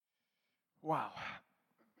Wow.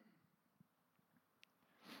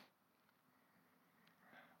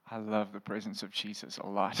 I love the presence of Jesus a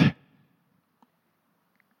lot.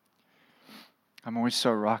 I'm always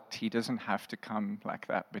so rocked. He doesn't have to come like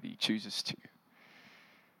that, but he chooses to.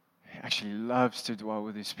 He actually loves to dwell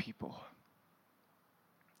with his people.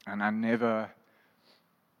 And I never,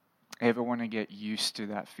 ever want to get used to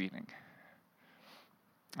that feeling.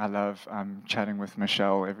 I love chatting with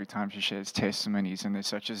Michelle every time she shares testimonies, and there's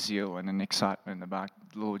such a zeal and an excitement about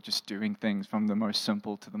the Lord just doing things from the most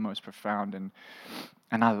simple to the most profound,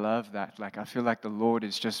 and I love that. Like, I feel like the Lord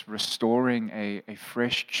is just restoring a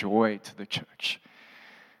fresh joy to the church,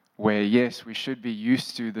 where yes, we should be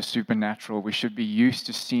used to the supernatural, we should be used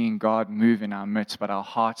to seeing God move in our midst, but our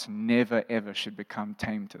hearts never ever should become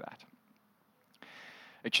tame to that.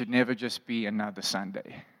 It should never just be another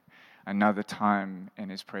Sunday, another time in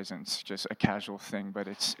His presence, just a casual thing, but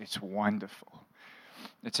it's wonderful.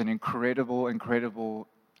 It's an incredible,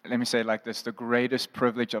 let me say it like this, the greatest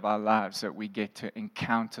privilege of our lives that we get to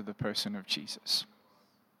encounter the person of Jesus.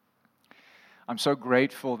 I'm so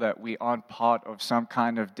grateful that we aren't part of some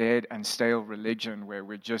kind of dead and stale religion where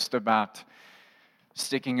we're just about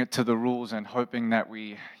sticking it to the rules and hoping that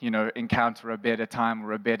we, encounter a better time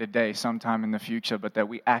or a better day sometime in the future, but that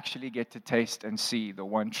we actually get to taste and see the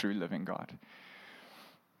one true living God.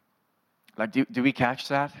 Like, do we catch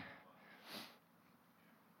that?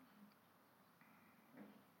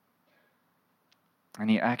 And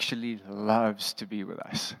He actually loves to be with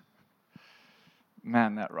us.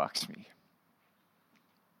 Man, that rocks me.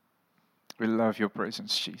 We love your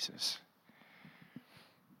presence, Jesus.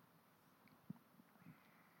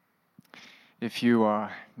 If you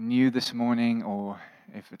are new this morning, or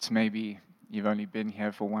if it's maybe you've only been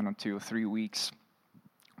here for 1 or 2 or 3 weeks,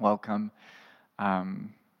 welcome.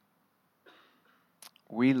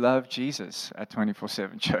 We love Jesus at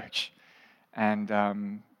 24/7 Church.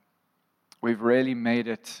 And we've really made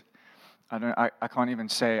it, I can't even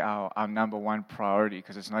say our number one priority,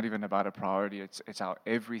 because it's not even about a priority. It's our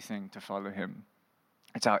everything to follow Him.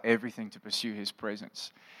 It's our everything to pursue His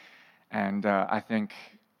presence. And I think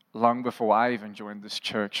long before I even joined this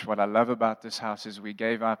church, what I love about this house is we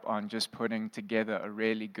gave up on just putting together a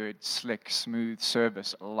really good, slick, smooth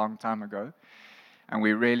service a long time ago. And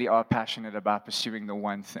we really are passionate about pursuing the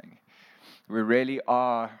one thing. We really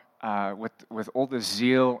are, with all the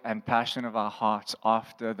zeal and passion of our hearts,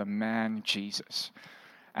 after the man Jesus.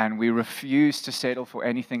 And we refuse to settle for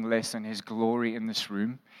anything less than His glory in this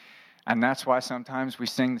room. And that's why sometimes we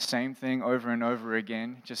sing the same thing over and over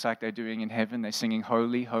again, just like they're doing in heaven. They're singing,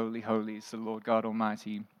 "Holy, holy, holy is the Lord God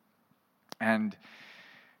Almighty." And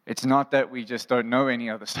it's not that we just don't know any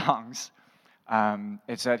other songs.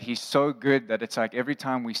 It's that He's so good that it's like every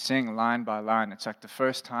time we sing line by line, it's like the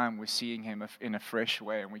first time we're seeing Him in a fresh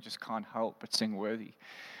way, and we just can't help but sing worthy.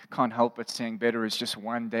 Can't help but sing, better is just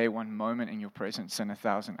one day, one moment in your presence than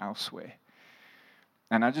 1,000 elsewhere.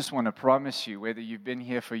 And I just want to promise you, whether you've been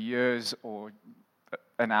here for years or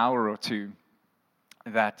an hour or two,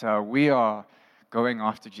 that we are going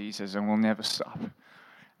after Jesus and we'll never stop.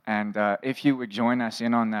 And if you would join us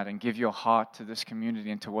in on that and give your heart to this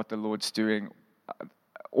community and to what the Lord's doing,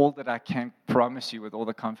 all that I can promise you with all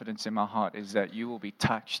the confidence in my heart is that you will be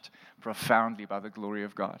touched profoundly by the glory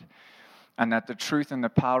of God. And that the truth and the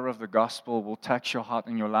power of the gospel will touch your heart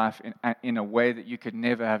and your life in a way that you could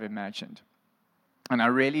never have imagined. And I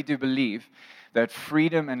really do believe that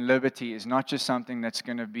freedom and liberty is not just something that's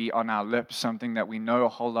going to be on our lips, something that we know a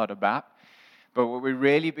whole lot about, but what we're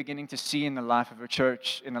really beginning to see in the life of the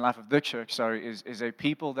church, is a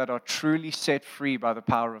people that are truly set free by the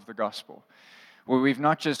power of the gospel. Where we've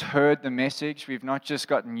not just heard the message, we've not just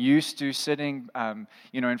gotten used to sitting,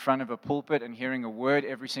 in front of a pulpit and hearing a word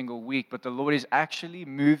every single week, but the Lord is actually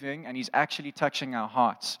moving and He's actually touching our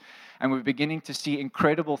hearts. And we're beginning to see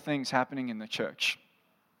incredible things happening in the church.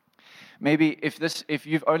 Maybe if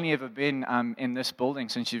you've only ever been in this building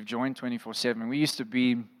since you've joined 24/7, we used to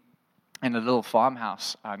be in a little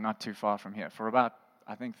farmhouse not too far from here for about,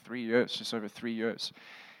 I think, 3 years, just over 3 years.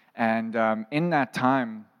 And in that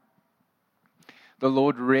time, the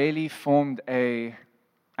Lord really formed and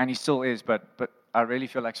He still is, but I really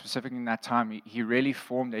feel like specifically in that time, He really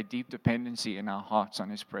formed a deep dependency in our hearts on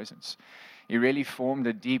His presence. He really formed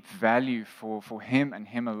a deep value for Him and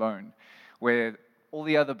Him alone, where all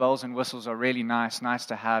the other bells and whistles are really nice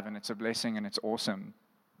to have, and it's a blessing and it's awesome.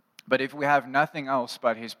 But if we have nothing else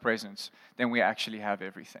but His presence, then we actually have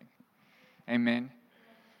everything. Amen.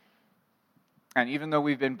 And even though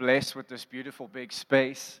we've been blessed with this beautiful big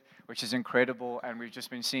space, which is incredible, and we've just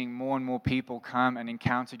been seeing more and more people come and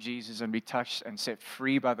encounter Jesus and be touched and set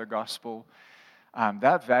free by the gospel,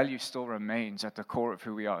 that value still remains at the core of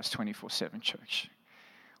who we are as 24/7 church.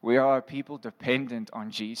 We are a people dependent on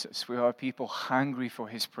Jesus. We are a people hungry for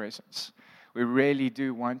His presence. We really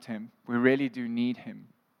do want Him. We really do need Him.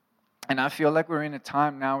 And I feel like we're in a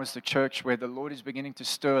time now as the church where the Lord is beginning to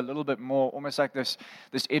stir a little bit more, almost like this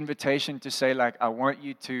invitation to say, like, I want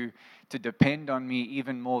you to depend on me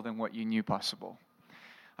even more than what you knew possible.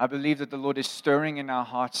 I believe that the Lord is stirring in our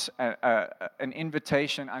hearts an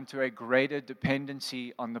invitation unto a greater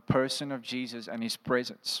dependency on the person of Jesus and His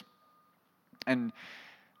presence. And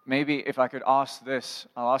maybe if I could ask this,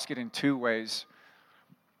 I'll ask it in two ways.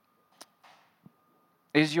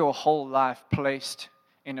 Is your whole life placed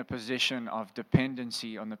in a position of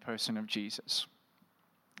dependency on the person of Jesus?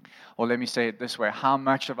 Or let me say it this way, how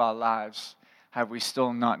much of our lives have we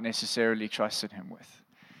still not necessarily trusted Him with?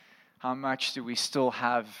 How much do we still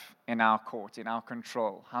have in our court, in our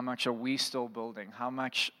control? How much are we still building? How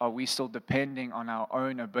much are we still depending on our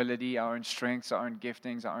own ability, our own strengths, our own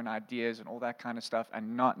giftings, our own ideas, and all that kind of stuff,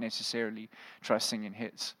 and not necessarily trusting in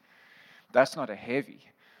His? That's not a heavy.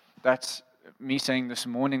 That's me saying this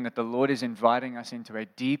morning that the Lord is inviting us into a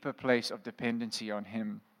deeper place of dependency on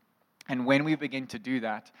Him. And when we begin to do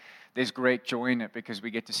that, there's great joy in it because we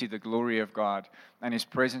get to see the glory of God and His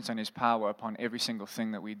presence and His power upon every single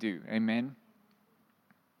thing that we do. Amen?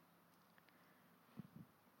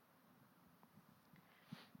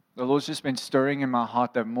 The Lord's just been stirring in my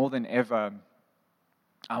heart that more than ever,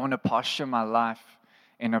 I want to posture my life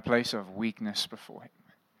in a place of weakness before Him.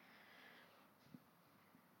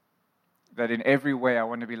 That in every way I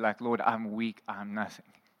want to be like, Lord, I'm weak, I'm nothing.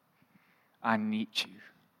 I need You.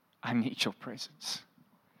 I need Your presence.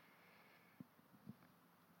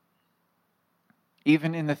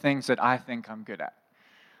 Even in the things that I think I'm good at,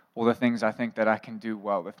 or the things I think that I can do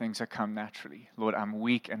well, the things that come naturally. Lord, I'm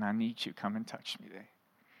weak and I need You. Come and touch me there.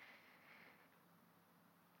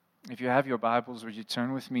 If you have your Bibles, would you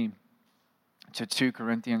turn with me to 2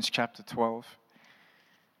 Corinthians chapter 12?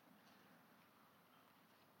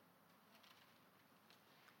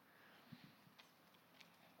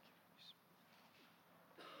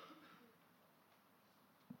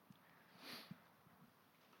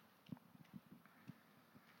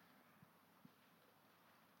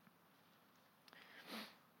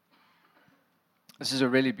 This is a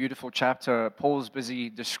really beautiful chapter. Paul's busy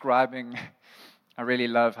describing. I really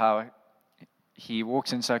love how he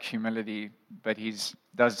walks in such humility, but he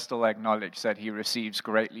does still acknowledge that he receives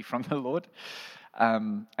greatly from the Lord.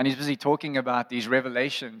 And he's busy talking about these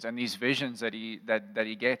revelations and these visions that he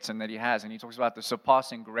gets and that he has. And he talks about the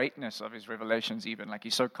surpassing greatness of his revelations even. Like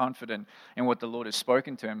he's so confident in what the Lord has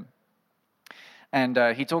spoken to him. And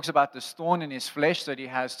he talks about this thorn in his flesh that he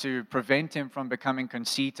has to prevent him from becoming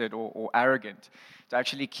conceited or arrogant, to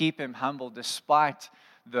actually keep him humble despite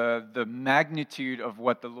the magnitude of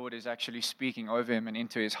what the Lord is actually speaking over him and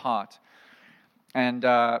into his heart. And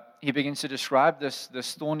he begins to describe this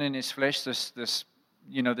thorn in his flesh, this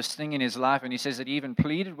thing in his life, and he says that he even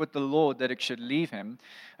pleaded with the Lord that it should leave him.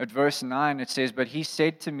 At verse 9 it says, "But he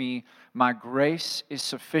said to me, my grace is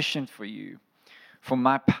sufficient for you, for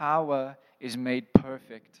my power is made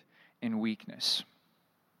perfect in weakness."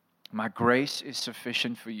 My grace is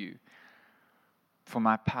sufficient for you, for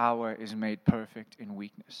my power is made perfect in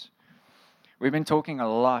weakness. We've been talking a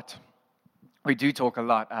lot. We do talk a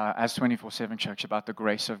lot as 24/7 Church about the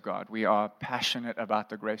grace of God. We are passionate about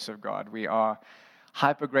the grace of God. We are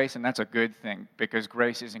hyper grace, and that's a good thing because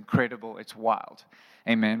grace is incredible. It's wild.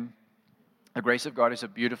 Amen. The grace of God is a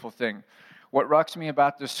beautiful thing. What rocks me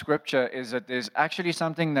about this scripture is that there's actually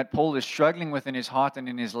something that Paul is struggling with in his heart and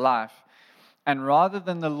in his life. And rather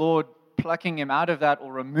than the Lord plucking him out of that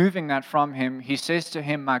or removing that from him, he says to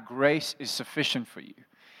him, my grace is sufficient for you.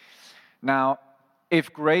 Now,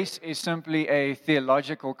 if grace is simply a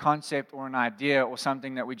theological concept or an idea or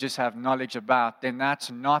something that we just have knowledge about, then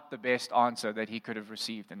that's not the best answer that he could have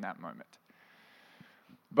received in that moment.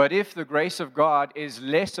 But if the grace of God is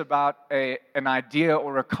less about an idea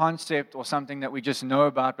or a concept or something that we just know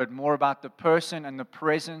about, but more about the person and the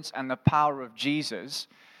presence and the power of Jesus,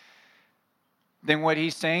 then what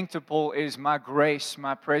he's saying to Paul is, my grace,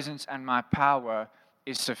 my presence, and my power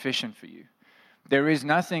is sufficient for you. There is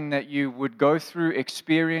nothing that you would go through,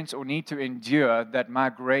 experience, or need to endure that my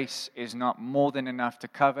grace is not more than enough to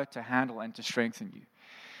cover, to handle, and to strengthen you.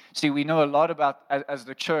 See, we know a lot about, as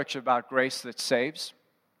the church, about grace that saves.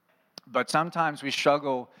 But sometimes we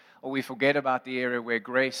struggle or we forget about the area where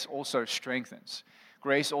grace also strengthens.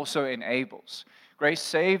 Grace also enables. Grace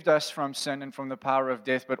saved us from sin and from the power of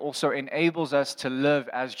death, but also enables us to live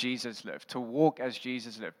as Jesus lived, to walk as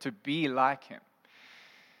Jesus lived, to be like Him.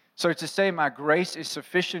 So to say my grace is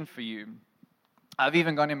sufficient for you I've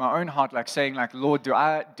even gone in my own heart, like saying, like, Lord, do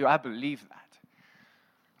I believe that?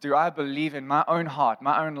 Do I believe in my own heart,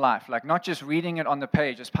 my own life? Like, not just reading it on the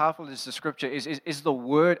page, as powerful as the scripture is the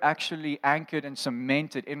word actually anchored and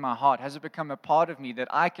cemented in my heart? Has it become a part of me that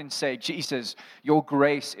I can say, Jesus, your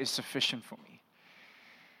grace is sufficient for me?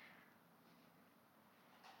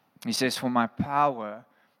 He says, for my power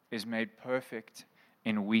is made perfect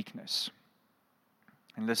in weakness.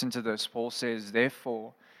 And listen to this. Paul says,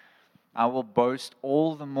 therefore, I will boast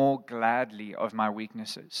all the more gladly of my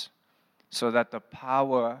weaknesses, so that the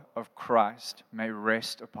power of Christ may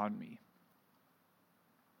rest upon me.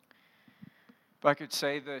 If I could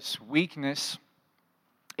say this, weakness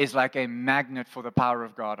is like a magnet for the power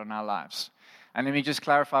of God on our lives. And let me just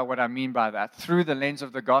clarify what I mean by that. Through the lens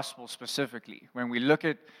of the gospel specifically, when we look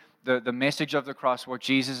at the message of the cross, what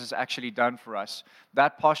Jesus has actually done for us,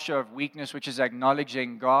 that posture of weakness, which is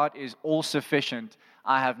acknowledging God is all sufficient,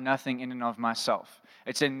 I have nothing in and of myself.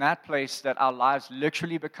 It's in that place that our lives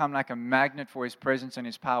literally become like a magnet for His presence and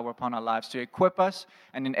His power upon our lives to equip us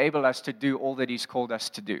and enable us to do all that He's called us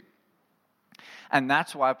to do. And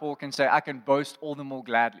that's why Paul can say, I can boast all the more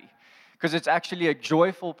gladly. Because it's actually a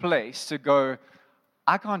joyful place to go,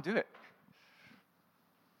 I can't do it.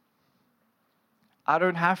 I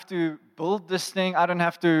don't have to build this thing. I don't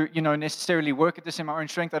have to, necessarily work at this in my own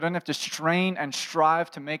strength. I don't have to strain and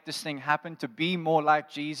strive to make this thing happen, to be more like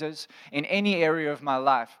Jesus in any area of my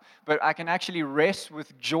life. But I can actually rest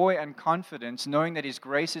with joy and confidence, knowing that His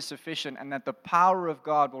grace is sufficient and that the power of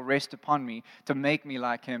God will rest upon me to make me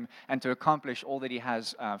like Him and to accomplish all that He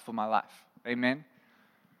has for my life. Amen.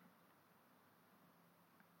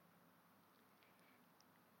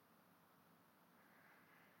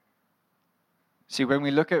 See, when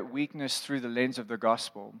we look at weakness through the lens of the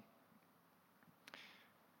gospel,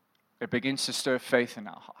 it begins to stir faith in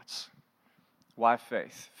our hearts. Why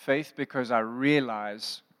faith? Faith because I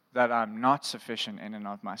realize that I'm not sufficient in and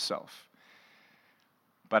of myself.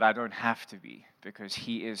 But I don't have to be, because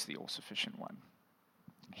He is the all-sufficient one.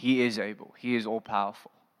 He is able. He is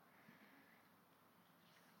all-powerful.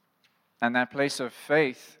 And that place of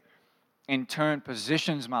faith, in turn,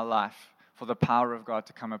 positions my life for the power of God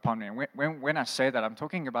to come upon me. And when I say that, I'm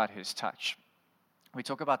talking about His touch. We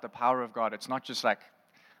talk about the power of God. It's not just like,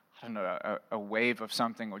 a wave of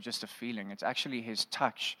something or just a feeling. It's actually His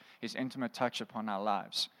touch, His intimate touch upon our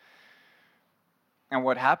lives. And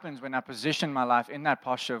what happens when I position my life in that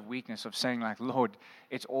posture of weakness, of saying like, Lord,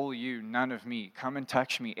 it's all You, none of me. Come and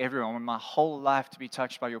touch me, everyone. I want my whole life to be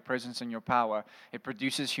touched by Your presence and Your power. It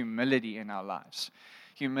produces humility in our lives.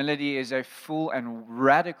 Humility is a full and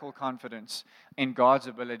radical confidence in God's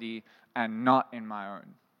ability and not in my own.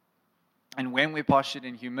 And when we're postured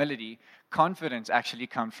in humility, confidence actually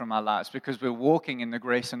comes from our lives because we're walking in the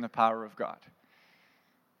grace and the power of God.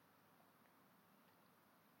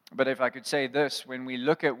 But if I could say this, when we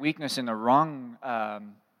look at weakness in the wrong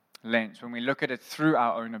lens, when we look at it through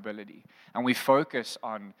our own ability, and we focus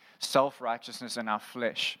on self-righteousness in our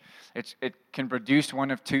flesh, it can produce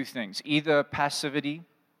one of two things, either passivity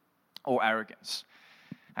or arrogance.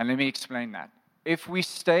 And let me explain that. If we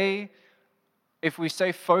stay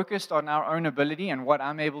focused on our own ability and what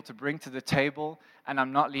I'm able to bring to the table, and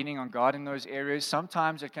I'm not leaning on God in those areas,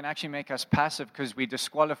 sometimes it can actually make us passive because we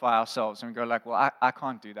disqualify ourselves and we go like, well, I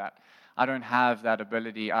can't do that. I don't have that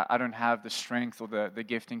ability. I don't have the strength or the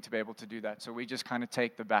gifting to be able to do that. So we just kind of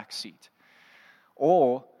take the back seat.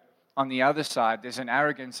 Or on the other side, there's an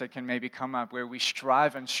arrogance that can maybe come up where we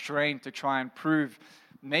strive and strain to try and prove,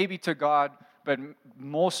 maybe to God, but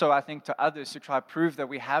more so, I think, to others, to try to prove that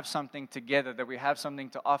we have something together, that we have something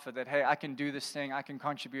to offer, that, hey, I can do this thing, I can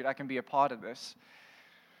contribute, I can be a part of this.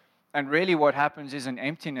 And really what happens is an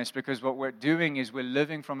emptiness, because what we're doing is we're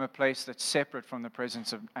living from a place that's separate from the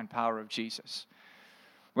presence and power of Jesus.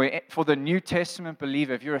 For the New Testament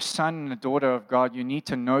believer, if you're a son and a daughter of God, you need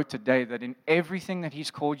to know today that in everything that He's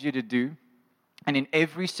called you to do, and in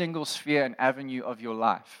every single sphere and avenue of your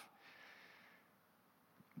life,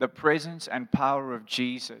 the presence and power of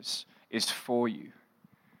Jesus is for you.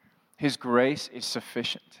 His grace is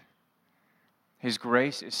sufficient. His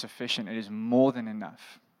grace is sufficient. It is more than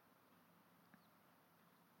enough.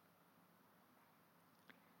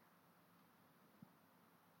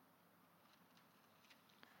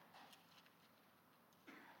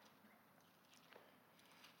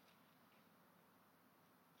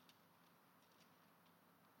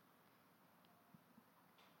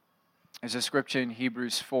 There's a scripture in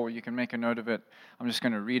Hebrews 4. You can make a note of it. I'm just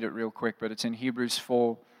going to read it real quick, but it's in Hebrews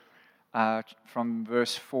 4 from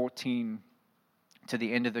verse 14 to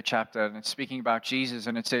the end of the chapter, and it's speaking about Jesus,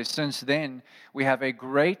 and it says, "Since then we have a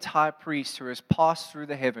great high priest who has passed through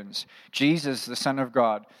the heavens, Jesus, the Son of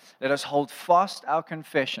God. Let us hold fast our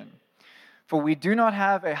confession. For we do not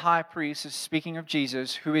have a high priest," speaking of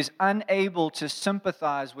Jesus, "who is unable to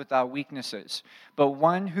sympathize with our weaknesses, but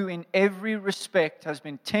one who in every respect has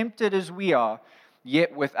been tempted as we are,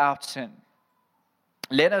 yet without sin.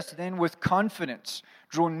 Let us then with confidence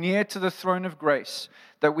draw near to the throne of grace,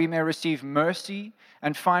 that we may receive mercy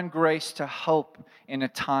and find grace to help in a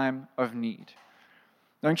time of need."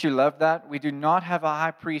 Don't you love that? We do not have a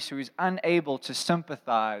high priest who is unable to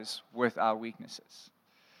sympathize with our weaknesses,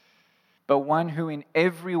 but one who in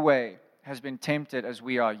every way has been tempted as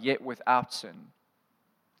we are, yet without sin.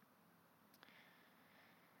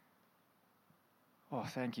 Oh,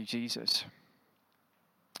 thank you, Jesus.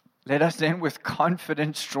 Let us then with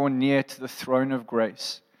confidence draw near to the throne of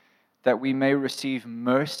grace, that we may receive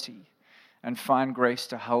mercy and find grace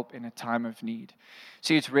to help in a time of need.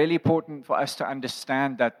 See, it's really important for us to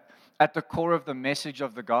understand that at the core of the message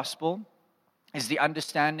of the gospel is the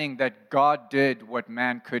understanding that God did what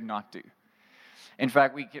man could not do. In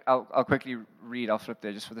fact, I'll quickly read, I'll flip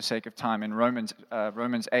there just for the sake of time, in Romans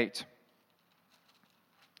 8.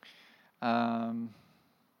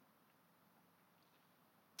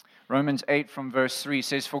 Romans 8 from verse 3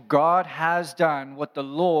 says, "For God has done what the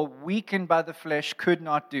law, weakened by the flesh, could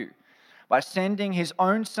not do. By sending his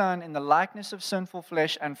own Son in the likeness of sinful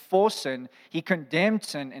flesh, and for sin, he condemned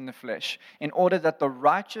sin in the flesh, in order that the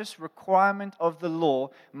righteous requirement of the law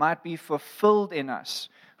might be fulfilled in us,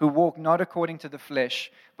 who walk not according to the flesh,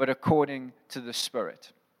 but according to the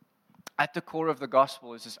Spirit." At the core of the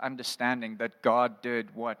gospel is this understanding that God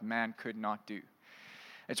did what man could not do.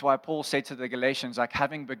 It's why Paul said to the Galatians, like,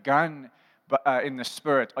 having begun in the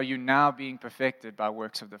Spirit, are you now being perfected by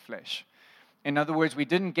works of the flesh? In other words, we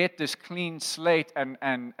didn't get this clean slate and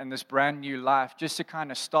this brand new life just to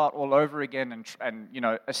kind of start all over again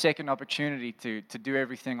and a second opportunity to do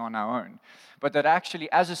everything on our own. But that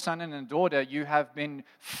actually, as a son and a daughter, you have been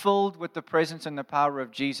filled with the presence and the power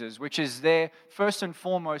of Jesus, which is there first and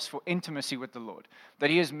foremost for intimacy with the Lord.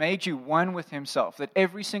 That He has made you one with Himself. That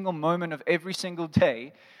every single moment of every single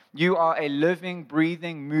day, you are a living,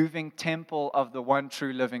 breathing, moving temple of the one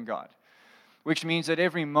true living God. Which means that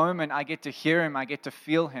every moment I get to hear Him, I get to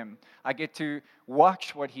feel Him, I get to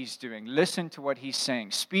watch what He's doing, listen to what He's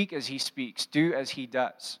saying, speak as He speaks, do as He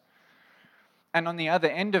does. And on the other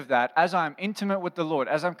end of that, as I'm intimate with the Lord,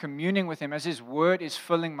 as I'm communing with Him, as His Word is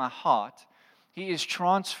filling my heart, He is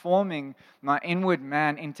transforming my inward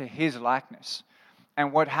man into His likeness.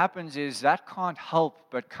 And what happens is that can't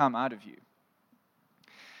help but come out of you.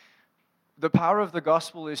 The power of the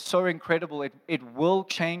gospel is so incredible, it will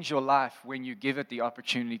change your life when you give it the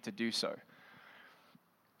opportunity to do so.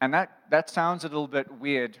 And that sounds a little bit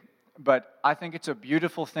weird, but I think it's a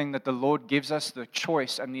beautiful thing that the Lord gives us the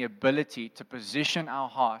choice and the ability to position our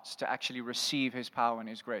hearts to actually receive His power and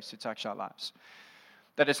His grace to touch our lives.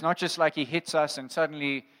 That it's not just like He hits us and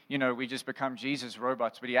suddenly, we just become Jesus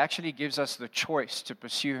robots, but He actually gives us the choice to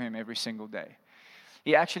pursue Him every single day.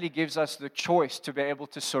 He actually gives us the choice to be able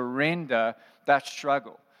to surrender that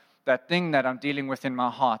struggle, that thing that I'm dealing with in my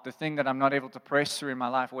heart, the thing that I'm not able to press through in my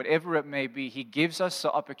life, whatever it may be. He gives us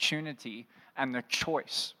the opportunity and the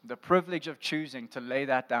choice, the privilege of choosing to lay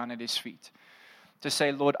that down at His feet. To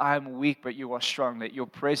say, Lord, I am weak, but You are strong. Let Your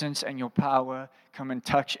presence and Your power come and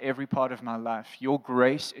touch every part of my life. Your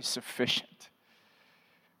grace is sufficient.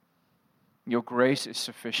 Your grace is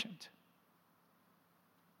sufficient.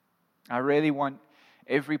 I really want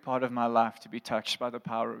every part of my life to be touched by the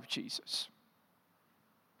power of Jesus.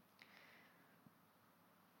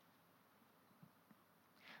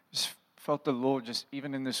 Just felt the Lord just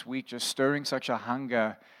even in this week just stirring such a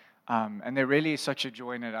hunger, and there really is such a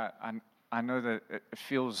joy in it. I know that it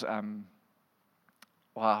feels I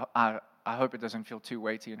hope it doesn't feel too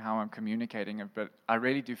weighty in how I'm communicating it, but I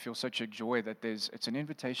really do feel such a joy that it's an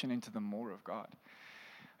invitation into the more of God.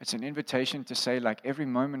 It's an invitation to say, like, every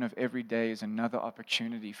moment of every day is another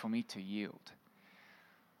opportunity for me to yield.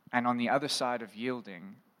 And on the other side of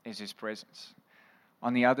yielding is His presence.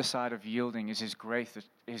 On the other side of yielding is His grace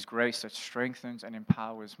that strengthens and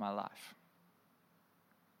empowers my life.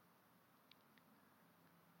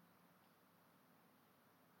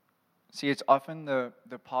 See, it's often the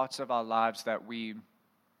parts of our lives that we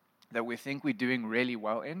think we're doing really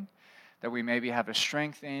well in, that we maybe have a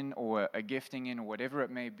strength in or a gifting in or whatever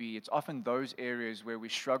it may be. It's often those areas where we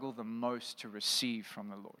struggle the most to receive from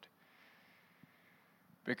the Lord.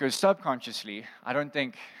 Because subconsciously, I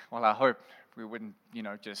hope we wouldn't,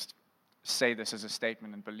 just say this as a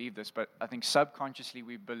statement and believe this, but I think subconsciously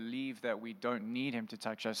we believe that we don't need him to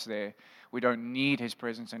touch us there. We don't need his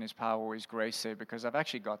presence and his power or his grace there because I've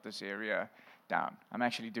actually got this area down. I'm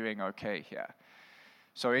actually doing okay here.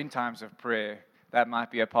 So in times of prayer, that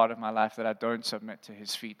might be a part of my life that I don't submit to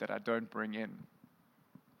his feet, that I don't bring in.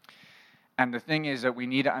 And the thing is that we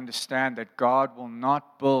need to understand that God will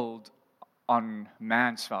not build on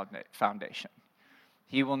man's foundation.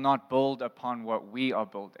 He will not build upon what we are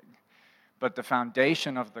building. But the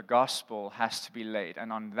foundation of the gospel has to be laid,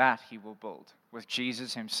 and on that he will build, with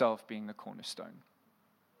Jesus himself being the cornerstone.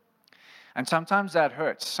 And sometimes that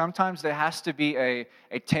hurts. Sometimes there has to be a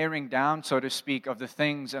tearing down, so to speak, of the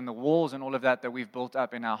things and the walls and all of that we've built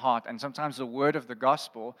up in our heart. And sometimes the word of the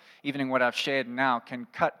gospel, even in what I've shared now, can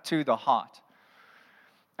cut to the heart.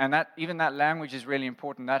 And that language is really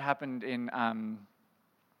important. That happened in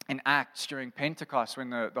Acts during Pentecost when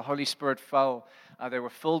the Holy Spirit fell. They were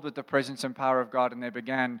filled with the presence and power of God,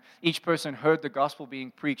 and each person heard the gospel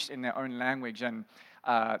being preached in their own language. And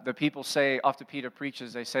the people say, after Peter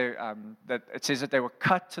preaches, they say that it says that they were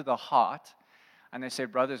cut to the heart, and they say,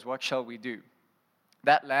 brothers, what shall we do?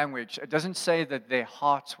 That language, it doesn't say that their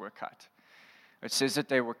hearts were cut. It says that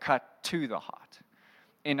they were cut to the heart.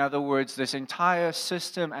 In other words, this entire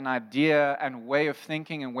system and idea and way of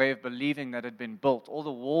thinking and way of believing that had been built, all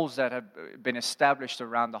the walls that had been established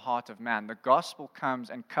around the heart of man, the gospel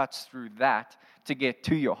comes and cuts through that to get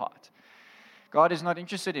to your heart. God is not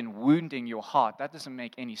interested in wounding your heart. That doesn't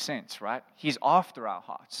make any sense, right? He's after our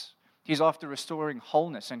hearts. He's after restoring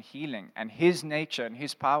wholeness and healing and his nature and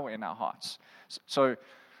his power in our hearts. So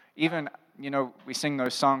even, we sing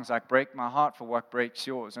those songs like break my heart for what breaks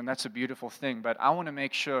yours, and that's a beautiful thing. But I want to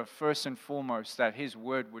make sure first and foremost that his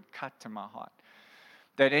word would cut to my heart.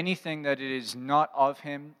 That anything that it is not of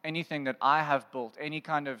him, anything that I have built, any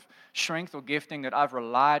kind of strength or gifting that I've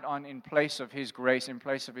relied on in place of his grace, in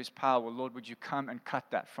place of his power, Lord, would you come and cut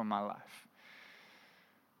that from my life?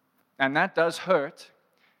 And that does hurt,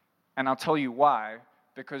 and I'll tell you why.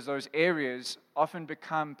 Because those areas often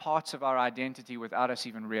become parts of our identity without us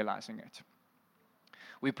even realizing it.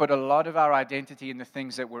 We put a lot of our identity in the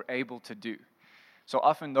things that we're able to do. So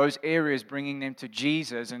often those areas, bringing them to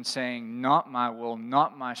Jesus and saying, not my will,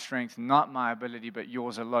 not my strength, not my ability, but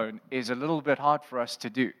yours alone, is a little bit hard for us to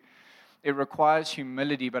do. It requires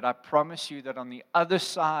humility, but I promise you that on the other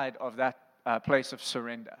side of that place of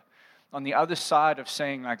surrender, on the other side of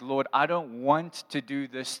saying, like, Lord, I don't want to do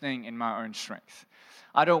this thing in my own strength.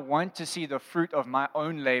 I don't want to see the fruit of my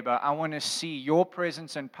own labor. I want to see your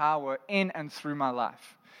presence and power in and through my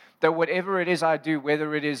life. That whatever it is I do,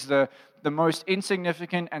 whether it is the most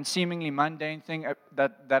insignificant and seemingly mundane thing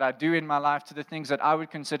that I do in my life to the things that I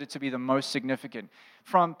would consider to be the most significant,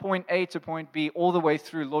 from point A to point B, all the way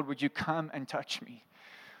through, Lord, would you come and touch me?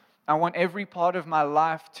 I want every part of my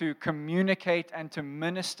life to communicate and to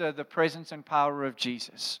minister the presence and power of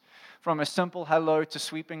Jesus. From a simple hello to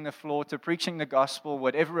sweeping the floor to preaching the gospel,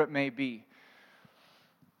 whatever it may be.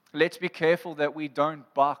 Let's be careful that we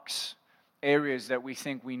don't box areas that we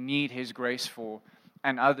think we need his grace for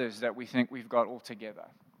and others that we think we've got all together.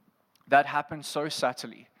 That happens so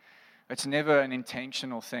subtly. It's never an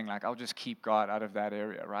intentional thing, like I'll just keep God out of that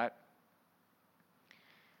area, right?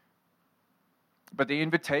 But the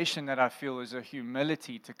invitation that I feel is a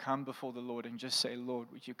humility to come before the Lord and just say,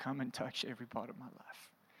 Lord, would you come and touch every part of my life?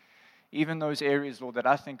 Even those areas, Lord, that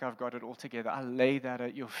I think I've got it all together, I lay that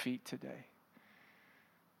at your feet today.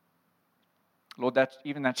 Lord,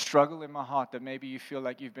 even that struggle in my heart that maybe you feel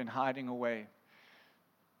like you've been hiding away,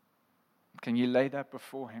 can you lay that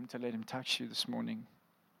before him to let him touch you this morning?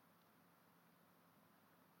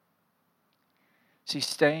 See,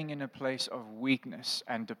 staying in a place of weakness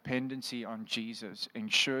and dependency on Jesus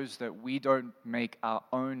ensures that we don't make our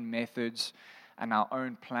own methods and our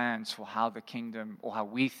own plans for how the kingdom, or how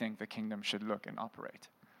we think the kingdom should look and operate.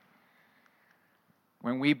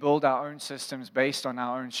 When we build our own systems based on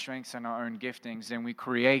our own strengths and our own giftings, then we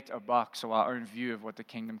create a box or our own view of what the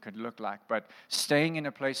kingdom could look like. But staying in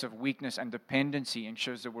a place of weakness and dependency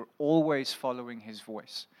ensures that we're always following his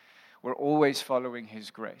voice. We're always following his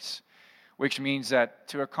grace. Which means that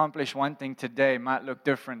to accomplish one thing today might look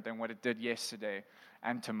different than what it did yesterday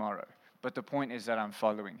and tomorrow. But the point is that I'm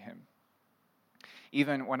following him.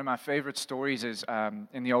 Even one of my favorite stories is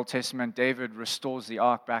in the Old Testament, David restores the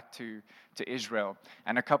ark back to Israel.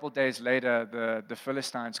 And a couple days later, the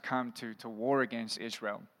Philistines come to war against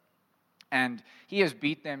Israel. And he has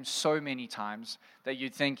beat them so many times that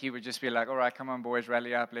you'd think he would just be like, all right, come on, boys,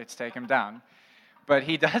 rally up, let's take him down. But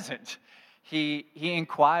he doesn't. He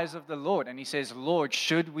inquires of the Lord, and he says, Lord,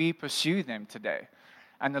 should we pursue them today?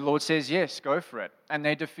 And the Lord says, yes, go for it. And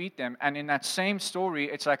they defeat them. And in that same story,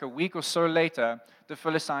 it's like a week or so later, the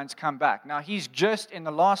Philistines come back. Now, he's just in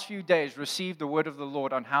the last few days received the word of the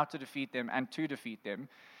Lord on how to defeat them and to defeat them.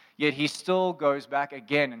 Yet he still goes back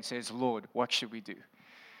again and says, Lord, what should we do?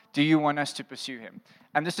 Do you want us to pursue him?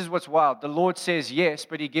 And this is what's wild. The Lord says yes,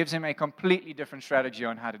 but he gives him a completely different strategy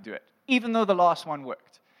on how to do it, even though the last one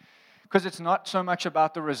worked. Because it's not so much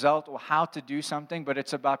about the result or how to do something, but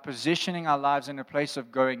it's about positioning our lives in a place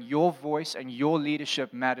of going, your voice and your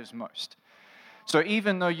leadership matters most. So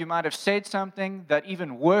even though you might have said something that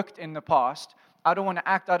even worked in the past, I don't want to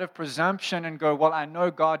act out of presumption and go, well, I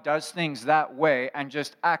know God does things that way, and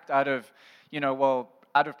just act out of,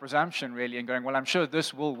 out of presumption really, and going, well, I'm sure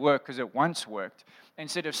this will work because it once worked.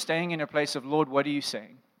 Instead of staying in a place of, Lord, what are you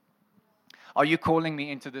saying? Are you calling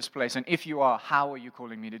me into this place? And if you are, how are you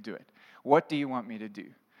calling me to do it? What do you want me to do?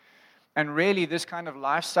 And really, this kind of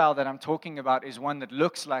lifestyle that I'm talking about is one that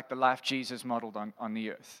looks like the life Jesus modeled on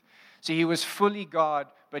the earth. See, he was fully God,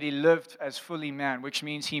 but he lived as fully man, which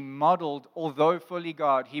means he modeled, although fully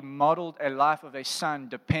God, he modeled a life of a son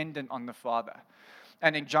dependent on the Father.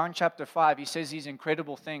 And in John chapter 5, he says these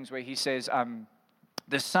incredible things where he says,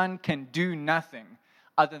 the son can do nothing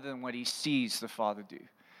other than what he sees the Father do.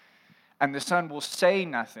 And the son will say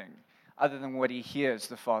nothing other than what he hears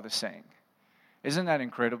the Father saying. Isn't that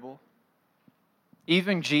incredible?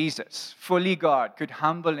 Even Jesus, fully God, could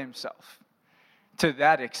humble himself to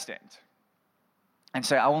that extent and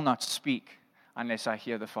say, I will not speak unless I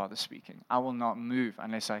hear the Father speaking. I will not move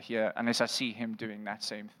unless I see him doing that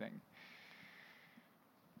same thing.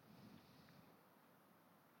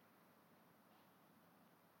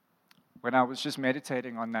 When I was just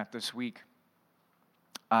meditating on that this week,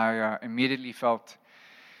 I immediately felt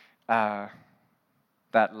that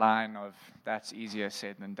line of, that's easier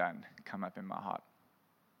said than done, come up in my heart.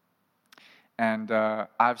 And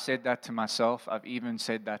I've said that to myself. I've even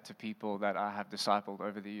said that to people that I have discipled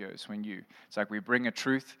over the years. It's like we bring a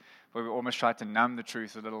truth, but we almost try to numb the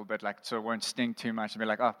truth a little bit, like so it won't sting too much, and be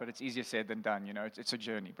like, oh, but it's easier said than done, It's a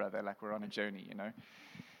journey, brother. Like we're on a journey,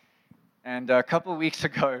 And a couple of weeks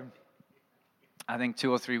ago, I think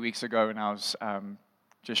 2 or 3 weeks ago, when I was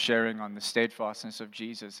just sharing on the steadfastness of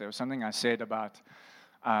Jesus, there was something I said about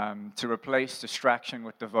to replace distraction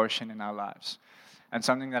with devotion in our lives. And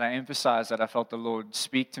something that I emphasized that I felt the Lord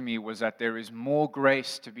speak to me was that there is more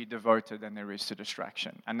grace to be devoted than there is to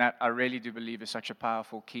distraction. And that I really do believe is such a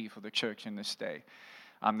powerful key for the church in this day.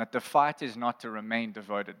 That the fight is not to remain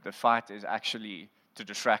devoted. The fight is actually to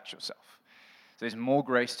distract yourself. There's more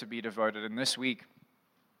grace to be devoted. And this week,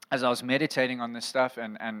 as I was meditating on this stuff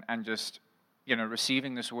and just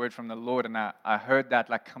receiving this word from the Lord, and I heard that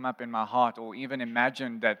like come up in my heart, or even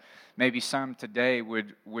imagined that maybe some today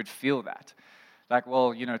would feel that. Like,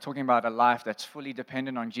 well, talking about a life that's fully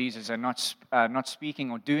dependent on Jesus and not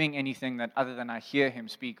speaking or doing anything that other than I hear him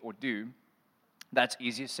speak or do, that's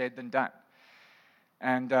easier said than done.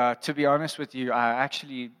 And to be honest with you, I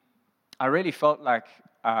really felt like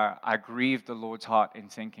I grieved the Lord's heart in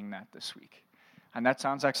thinking that this week. And that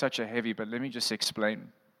sounds like such a heavy, but let me just explain.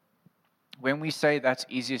 When we say that's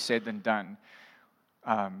easier said than done,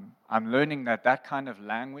 I'm learning that kind of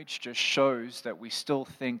language just shows that we still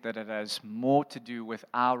think that it has more to do with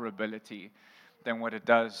our ability than what it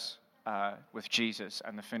does with Jesus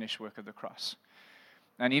and the finished work of the cross.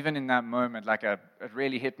 And even in that moment, it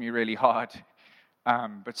really hit me really hard.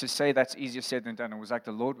 But to say that's easier said than done, it was like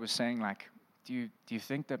the Lord was saying, do you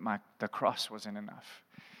think that the cross wasn't enough?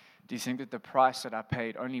 Do you think that the price that I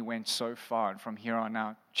paid only went so far, and from here on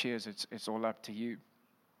out, cheers, it's all up to you?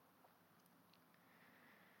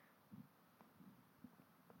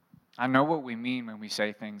 I know what we mean when we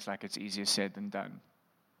say things like it's easier said than done.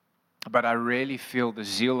 But I really feel the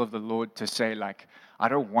zeal of the Lord to say, I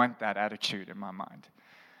don't want that attitude in my mind.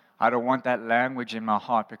 I don't want that language in my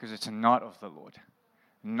heart, because it's not of the Lord.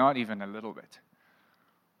 Not even a little bit.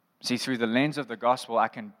 See, through the lens of the gospel, I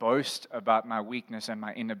can boast about my weakness and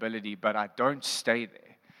my inability, but I don't stay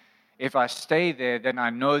there. If I stay there, then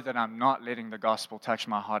I know that I'm not letting the gospel touch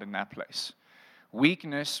my heart in that place.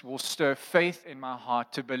 Weakness will stir faith in my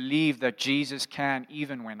heart to believe that Jesus can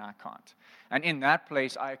even when I can't. And in that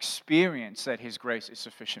place, I experience that his grace is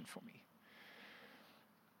sufficient for me.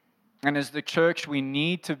 And as the church, we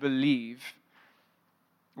need to believe,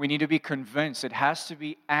 we need to be convinced, it has to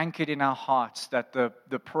be anchored in our hearts that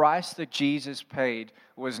the price that Jesus paid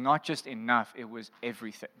was not just enough, it was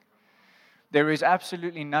everything. There is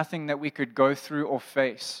absolutely nothing that we could go through or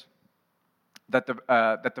face that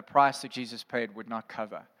the price that Jesus paid would not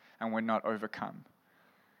cover and would not overcome.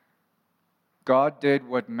 God did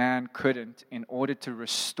what man couldn't in order to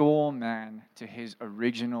restore man to his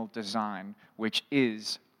original design, which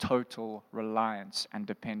is total reliance and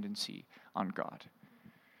dependency on God.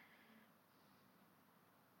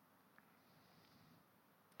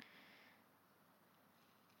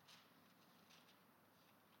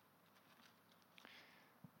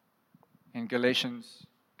 In Galatians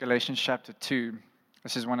chapter 2,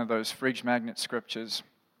 this is one of those fridge magnet scriptures,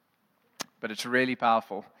 but it's really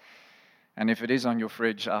powerful. And if it is on your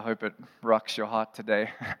fridge, I hope it rocks your heart today.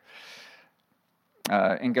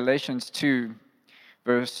 In Galatians 2,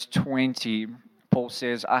 verse 20, Paul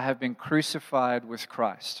says, I have been crucified with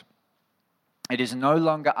Christ. It is no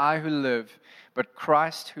longer I who live, but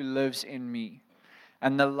Christ who lives in me.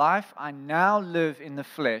 And the life I now live in the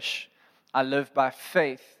flesh, I live by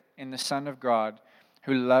faith in the Son of God,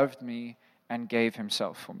 who loved me and gave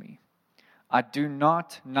himself for me. I do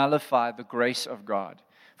not nullify the grace of God.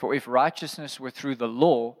 For if righteousness were through the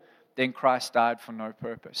law, then Christ died for no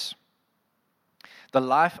purpose. The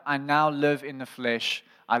life I now live in the flesh,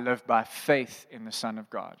 I live by faith in the Son of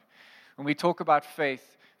God. When we talk about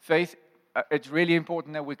faith, it's really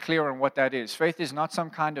important that we're clear on what that is. Faith is not some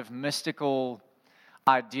kind of mystical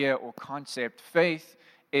idea or concept. Faith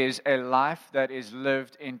is a life that is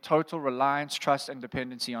lived in total reliance, trust, and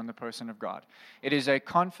dependency on the person of God. It is a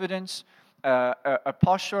confidence, a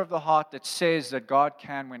posture of the heart that says that God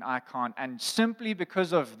can when I can't. And simply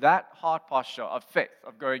because of that heart posture of faith,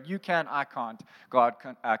 of going, you can, I can't, God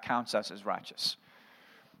counts us as righteous.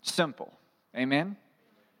 Simple. Amen?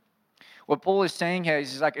 What Paul is saying here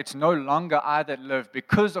is like, it's no longer I that live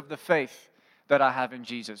because of the faith that I have in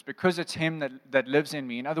Jesus, because it's him that lives in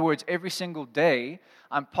me. In other words, every single day,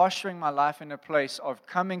 I'm posturing my life in a place of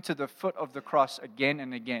coming to the foot of the cross again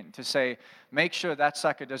and again to say, make sure that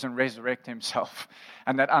sucker doesn't resurrect himself,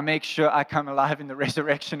 and that I make sure I come alive in the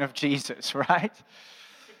resurrection of Jesus, right?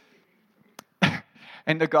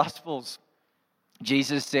 In the Gospels,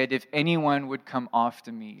 Jesus said, if anyone would come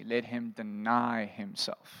after me, let him deny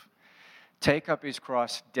himself. Take up his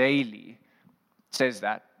cross daily. It says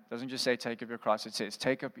that. It doesn't just say take up your cross. It says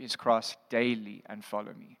take up his cross daily and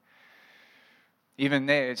follow me. Even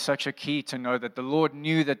there, it's such a key to know that the Lord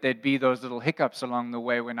knew that there'd be those little hiccups along the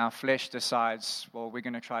way when our flesh decides, well, we're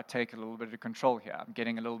going to try to take a little bit of control here. I'm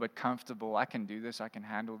getting a little bit comfortable. I can do this. I can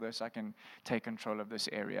handle this. I can take control of this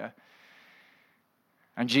area.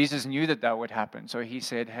 And Jesus knew that would happen. So he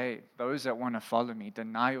said, hey, those that want to follow me,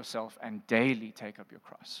 deny yourself and daily take up your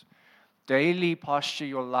cross. Daily posture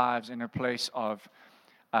your lives in a place of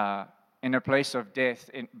death,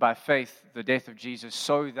 by faith, the death of Jesus,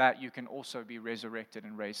 so that you can also be resurrected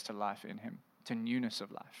and raised to life in him, to newness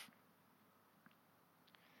of life.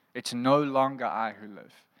 It's no longer I who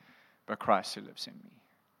live, but Christ who lives in me.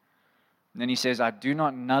 And then he says, I do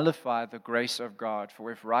not nullify the grace of God,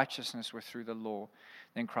 for if righteousness were through the law,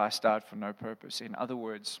 then Christ died for no purpose. In other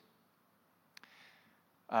words,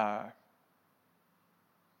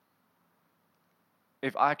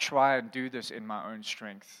 if I try and do this in my own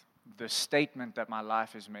strength, the statement that my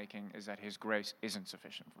life is making is that his grace isn't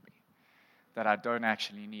sufficient for me, that I don't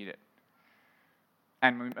actually need it.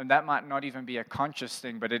 And that might not even be a conscious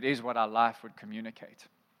thing, but it is what our life would communicate.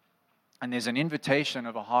 And there's an invitation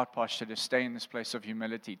of a heart posture to stay in this place of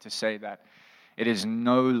humility, to say that it is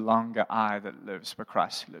no longer I that lives, but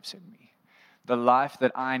Christ who lives in me. The life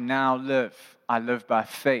that I now live, I live by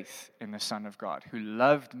faith in the Son of God, who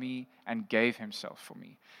loved me and gave himself for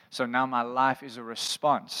me. So now my life is a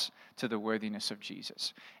response to the worthiness of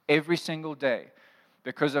Jesus. Every single day,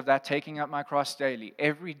 because of that taking up my cross daily,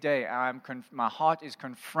 every day my heart is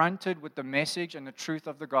confronted with the message and the truth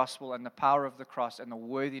of the gospel and the power of the cross and the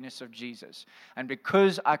worthiness of Jesus. And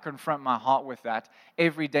because I confront my heart with that,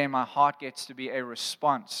 every day my heart gets to be a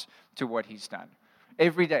response to what he's done.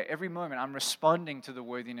 Every day, every moment, I'm responding to the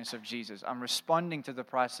worthiness of Jesus. I'm responding to the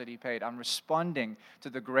price that he paid. I'm responding to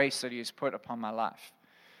the grace that he has put upon my life.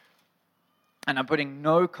 And I'm putting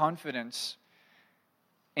no confidence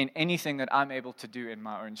in anything that I'm able to do in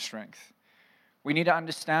my own strength. We need to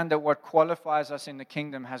understand that what qualifies us in the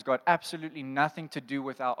kingdom has got absolutely nothing to do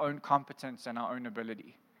with our own competence and our own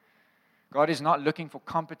ability. God is not looking for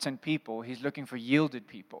competent people. He's looking for yielded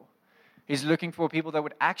people. He's looking for people that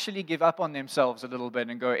would actually give up on themselves a little bit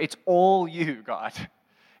and go, it's all you, God.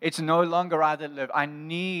 It's no longer I that live. I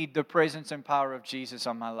need the presence and power of Jesus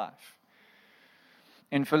on my life.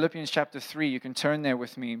 In Philippians chapter 3, you can turn there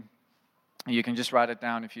with me. You can just write it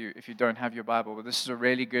down if you don't have your Bible. But this is a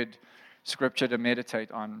really good scripture to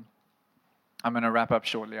meditate on. I'm going to wrap up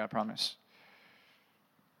shortly, I promise.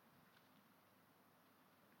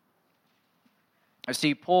 I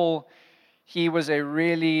see Paul, he was a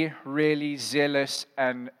really, really zealous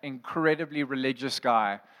and incredibly religious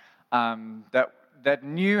guy that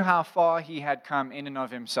knew how far he had come in and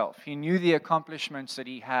of himself. He knew the accomplishments that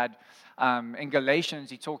he had. In Galatians,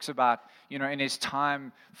 he talks about, in his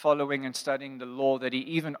time following and studying the law, that he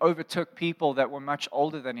even overtook people that were much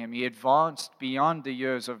older than him. He advanced beyond the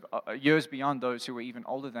years beyond those who were even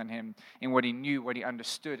older than him in what he knew, what he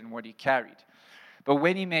understood, and what he carried. But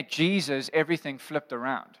when he met Jesus, everything flipped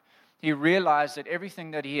around. He realized that everything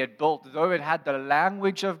that he had built, though it had the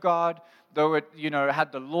language of God, though it,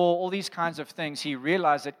 had the law, all these kinds of things, he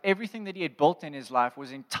realized that everything that he had built in his life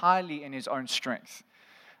was entirely in his own strength.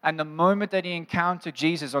 And the moment that he encountered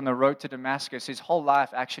Jesus on the road to Damascus, his whole life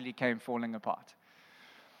actually came falling apart.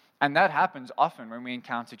 And that happens often when we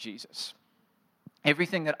encounter Jesus.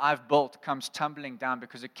 Everything that I've built comes tumbling down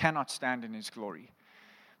because it cannot stand in his glory.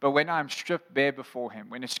 But when I'm stripped bare before him,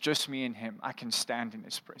 when it's just me and him, I can stand in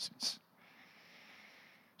his presence.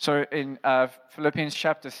 So in Philippians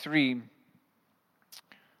chapter 3,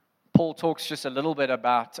 Paul talks just a little bit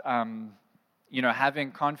about,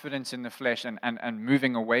 having confidence in the flesh and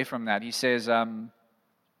moving away from that. He says,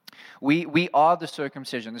 we are the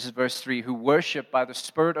circumcision, this is verse 3, who worship by the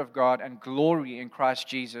Spirit of God and glory in Christ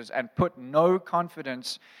Jesus and put no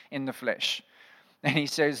confidence in the flesh. And he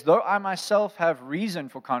says, though I myself have reason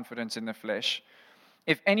for confidence in the flesh,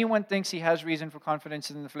 if anyone thinks he has reason for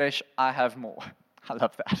confidence in the flesh, I have more. I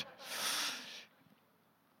love that.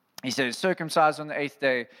 He says, circumcised on the 8th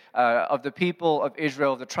day, of the people of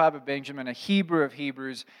Israel, the tribe of Benjamin, a Hebrew of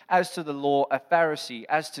Hebrews, as to the law, a Pharisee,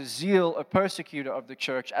 as to zeal, a persecutor of the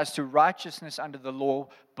church, as to righteousness under the law,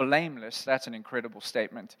 blameless. That's an incredible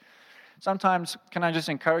statement. Sometimes, can I just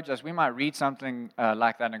encourage us, we might read something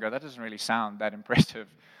like that and go, that doesn't really sound that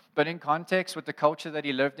impressive. But in context with the culture that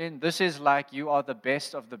he lived in, this is like you are the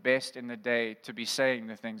best of the best in the day to be saying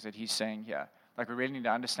the things that he's saying here. Like, we really need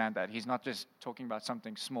to understand that. He's not just talking about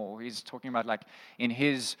something small. He's talking about, like,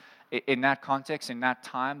 in that context, in that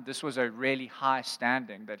time, this was a really high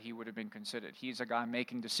standing that he would have been considered. He's a guy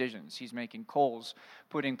making decisions. He's making calls,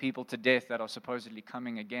 putting people to death that are supposedly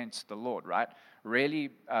coming against the Lord, right?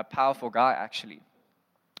 Really powerful guy, actually.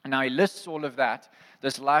 And now he lists all of that,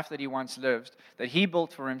 this life that he once lived, that he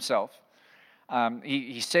built for himself.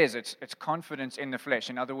 He says it's confidence in the flesh.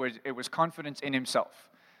 In other words, it was confidence in himself.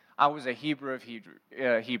 I was a Hebrew of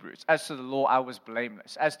Hebrews. As to the law, I was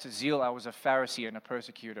blameless. As to zeal, I was a Pharisee and a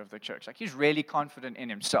persecutor of the church. Like, he's really confident in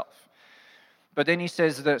himself. But then he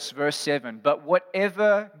says this, verse 7, but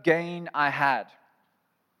whatever gain I had,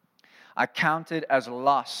 I counted as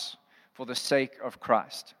loss for the sake of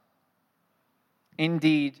Christ.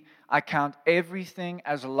 Indeed, I count everything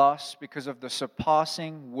as loss because of the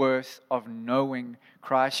surpassing worth of knowing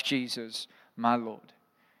Christ Jesus, my Lord.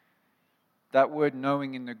 That word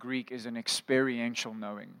knowing in the Greek is an experiential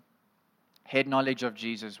knowing. Head knowledge of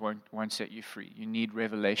Jesus won't set you free. You need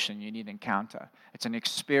revelation. You need encounter. It's an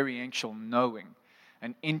experiential knowing,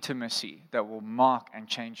 an intimacy that will mark and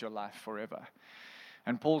change your life forever.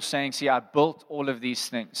 And Paul's saying, see, I built all of these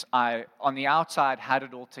things. I, on the outside, had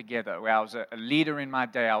it all together, where I was a leader in my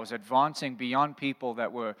day. I was advancing beyond people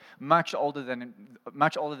that were much older than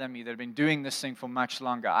me, that had been doing this thing for much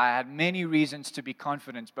longer. I had many reasons to be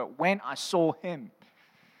confident, but when I saw him,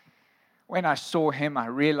 I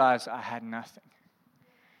realized I had nothing.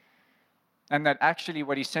 And that actually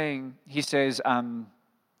what he's saying, he says,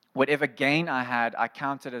 whatever gain I had, I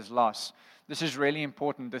counted as loss. This is really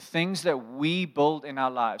important. The things that we build in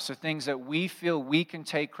our lives, so things that we feel we can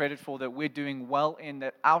take credit for, that we're doing well in,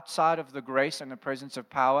 that outside of the grace and the presence of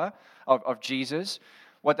power of Jesus,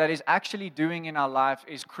 what that is actually doing in our life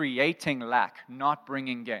is creating lack, not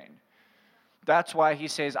bringing gain. That's why he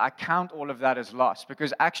says, I count all of that as loss,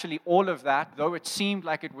 because actually all of that, though it seemed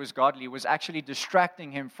like it was godly, was actually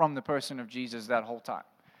distracting him from the person of Jesus that whole time.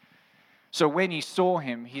 So when he saw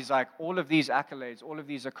him, he's like, all of these accolades, all of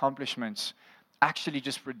these accomplishments actually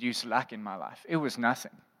just produced lack in my life. It was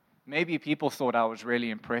nothing. Maybe people thought I was really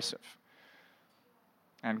impressive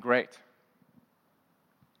and great.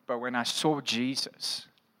 But when I saw Jesus,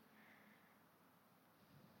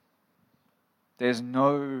 there's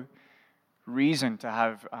no reason to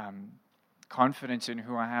have confidence in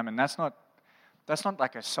who I am. And that's not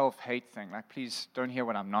like a self-hate thing. Like, please don't hear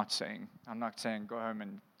what I'm not saying. I'm not saying go home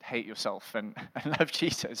and hate yourself and love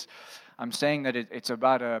Jesus. I'm saying that it's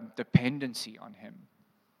about a dependency on him.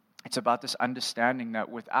 It's about this understanding that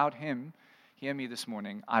without him, hear me this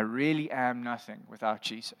morning, I really am nothing without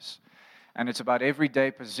Jesus. And it's about every day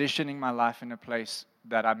positioning my life in a place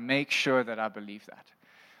that I make sure that I believe that.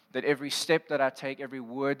 That every step that I take, every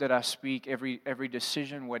word that I speak, every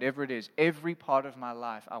decision, whatever it is, every part of my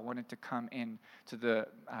life, I want it to come in to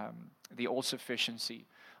the all-sufficiency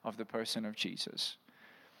of the person of Jesus.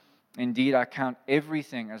 Indeed, I count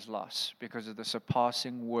everything as loss because of the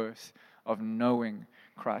surpassing worth of knowing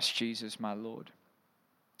Christ Jesus my Lord.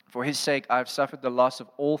 For his sake, I have suffered the loss of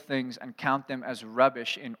all things and count them as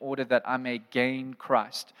rubbish in order that I may gain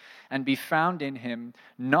Christ and be found in him,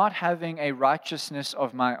 not having a righteousness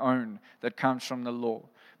of my own that comes from the law,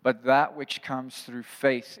 but that which comes through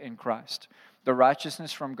faith in Christ, the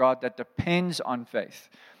righteousness from God that depends on faith,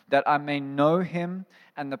 that I may know him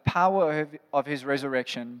and the power of his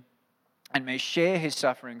resurrection, and may share his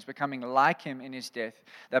sufferings, becoming like him in his death,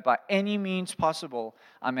 that by any means possible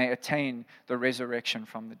I may attain the resurrection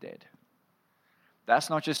from the dead. That's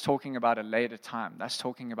not just talking about a later time. That's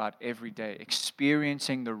talking about every day,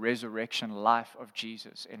 experiencing the resurrection life of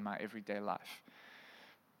Jesus in my everyday life.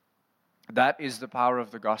 That is the power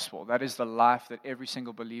of the gospel. That is the life that every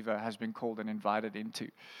single believer has been called and invited into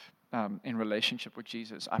in relationship with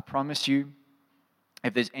Jesus. I promise you,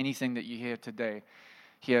 if there's anything that you hear today,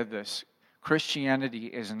 hear this. Christianity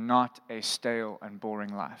is not a stale and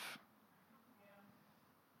boring life.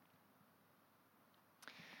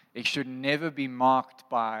 It should never be marked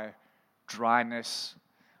by dryness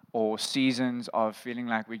or seasons of feeling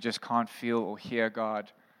like we just can't feel or hear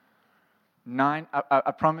God.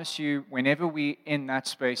 I promise you, whenever we're in that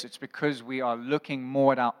space, it's because we are looking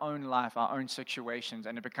more at our own life, our own situations,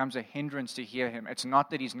 and it becomes a hindrance to hear him. It's not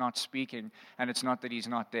that he's not speaking, and it's not that he's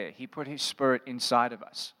not there. He put his Spirit inside of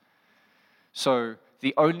us. So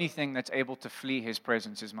the only thing that's able to flee his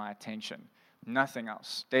presence is my attention, nothing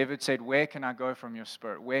else. David said, where can I go from your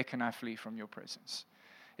Spirit? Where can I flee from your presence?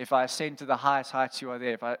 If I ascend to the highest heights, you are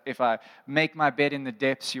there. If I make my bed in the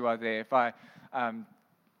depths, you are there. If I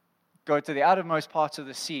go to the outermost parts of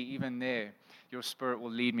the sea, even there, your Spirit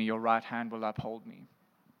will lead me. Your right hand will uphold me.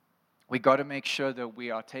 We got to make sure that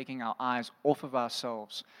we are taking our eyes off of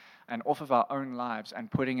ourselves and off of our own lives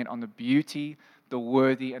and putting it on the beauty, the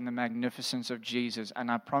worthy, and the magnificence of Jesus.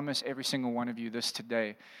 And I promise every single one of you this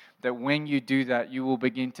today, that when you do that, you will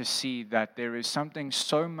begin to see that there is something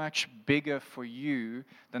so much bigger for you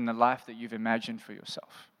than the life that you've imagined for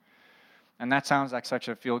yourself. And that sounds like such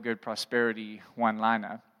a feel-good prosperity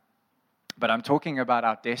one-liner, but I'm talking about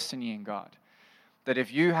our destiny in God. That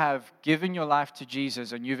if you have given your life to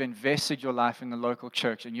Jesus and you've invested your life in the local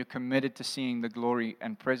church and you're committed to seeing the glory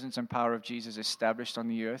and presence and power of Jesus established on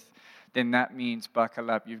the earth, then that means,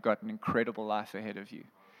 buckle up, you've got an incredible life ahead of you.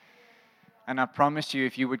 And I promise you,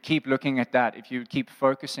 if you would keep looking at that, if you would keep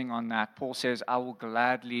focusing on that, Paul says, I will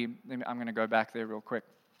gladly, I'm going to go back there real quick.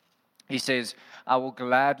 He says, I will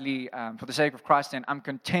gladly, for the sake of Christ, then, I'm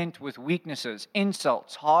content with weaknesses,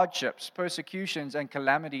 insults, hardships, persecutions, and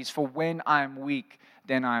calamities, for when I am weak,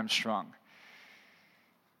 then I am strong.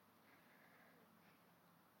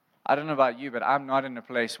 I don't know about you, but I'm not in a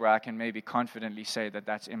place where I can maybe confidently say that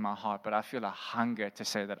that's in my heart, but I feel a hunger to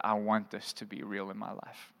say that I want this to be real in my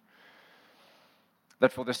life.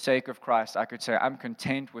 That for the sake of Christ, I could say, I'm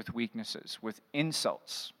content with weaknesses, with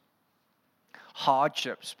insults,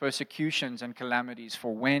 hardships, persecutions, and calamities,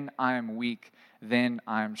 for when I am weak, then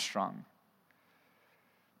I am strong.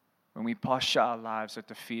 When we posture our lives at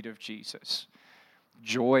the feet of Jesus,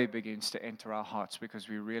 joy begins to enter our hearts because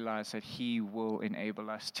we realize that He will enable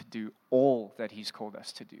us to do all that He's called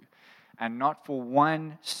us to do. And not for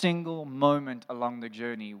one single moment along the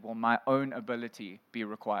journey will my own ability be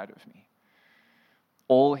required of me.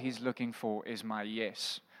 All He's looking for is my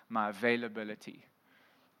yes, my availability,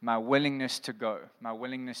 my willingness to go, my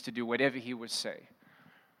willingness to do whatever He would say.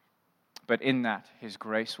 But in that, His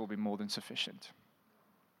grace will be more than sufficient.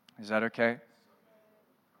 Is that okay?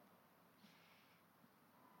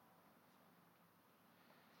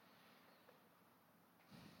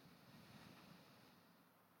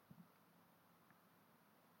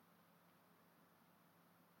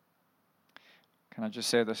 Can I just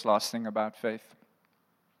say this last thing about faith?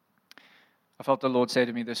 I felt the Lord say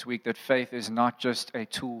to me this week that faith is not just a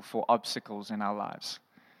tool for obstacles in our lives,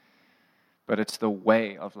 but it's the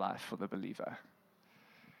way of life for the believer.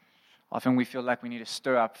 Often we feel like we need to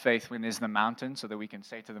stir up faith when there's the mountain so that we can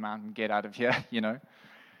say to the mountain, get out of here,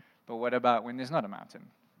 But what about when there's not a mountain?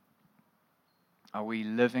 Are we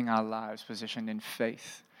living our lives positioned in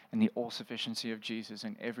faith in the all-sufficiency of Jesus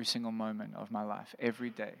in every single moment of my life,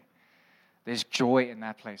 every day? There's joy in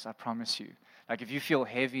that place, I promise you. Like if you feel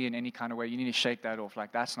heavy in any kind of way, you need to shake that off.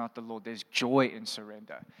 Like that's not the Lord. There's joy in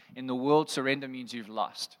surrender. In the world, surrender means you've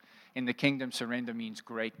lost. In the kingdom, surrender means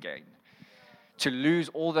great gain. To lose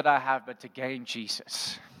all that I have, but to gain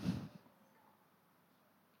Jesus.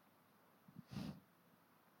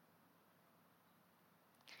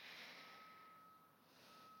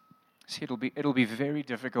 See, it'll be very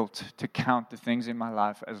difficult to count the things in my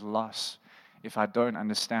life as loss if I don't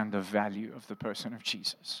understand the value of the person of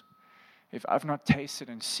Jesus. If I've not tasted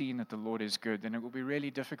and seen that the Lord is good, then it will be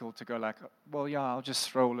really difficult to go like, well, yeah, I'll just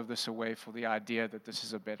throw all of this away for the idea that this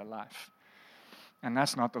is a better life. And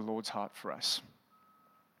that's not the Lord's heart for us.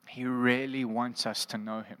 He really wants us to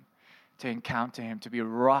know Him, to encounter Him, to be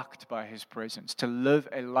rocked by His presence, to live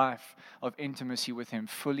a life of intimacy with Him,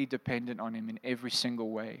 fully dependent on Him in every single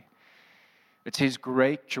way. It's His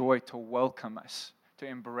great joy to welcome us, to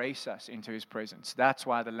embrace us into His presence. That's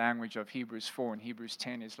why the language of Hebrews 4 and Hebrews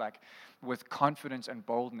 10 is like, with confidence and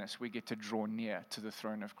boldness, we get to draw near to the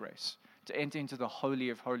throne of grace, to enter into the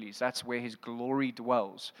Holy of Holies. That's where His glory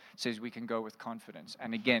dwells. It says we can go with confidence.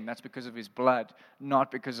 And again, that's because of His blood,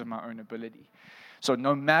 not because of my own ability. So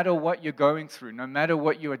no matter what you're going through, no matter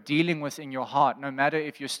what you are dealing with in your heart, no matter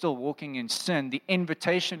if you're still walking in sin, the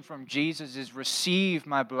invitation from Jesus is receive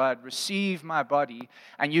my blood, receive my body,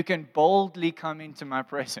 and you can boldly come into my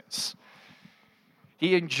presence.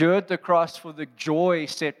 He endured the cross for the joy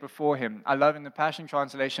set before Him. I love in the Passion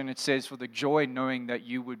Translation, it says, for the joy knowing that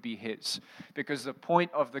you would be His. Because the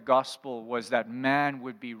point of the gospel was that man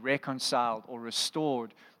would be reconciled or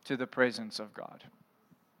restored to the presence of God.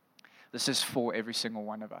 This is for every single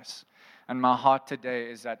one of us. And my heart today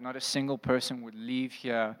is that not a single person would leave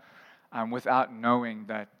here without knowing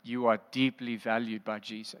that you are deeply valued by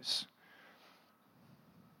Jesus.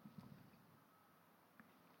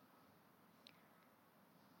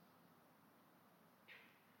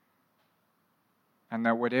 And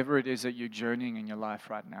that whatever it is that you're journeying in your life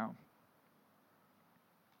right now,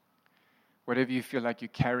 whatever you feel like you're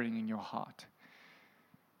carrying in your heart,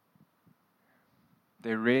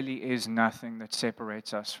 there really is nothing that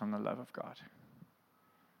separates us from the love of God.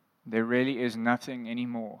 There really is nothing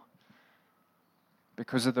anymore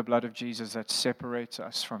because of the blood of Jesus that separates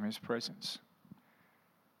us from His presence.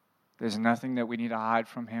 There's nothing that we need to hide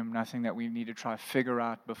from Him, nothing that we need to try to figure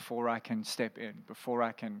out before I can step in, before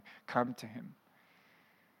I can come to Him.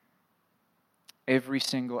 Every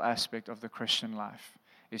single aspect of the Christian life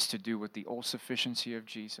is to do with the all-sufficiency of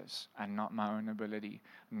Jesus and not my own ability,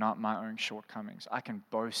 not my own shortcomings. I can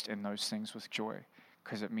boast in those things with joy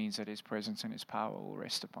because it means that His presence and His power will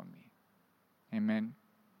rest upon me. Amen.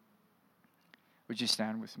 Would you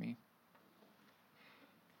stand with me?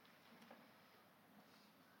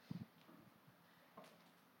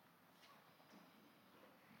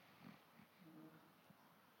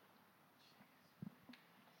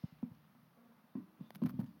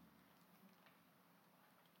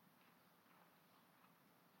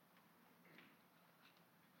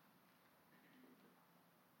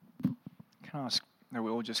 Can I ask that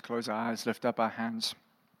we all just close our eyes, lift up our hands?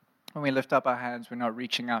 When we lift up our hands, we're not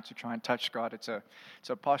reaching out to try and touch God. It's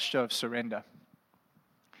a posture of surrender.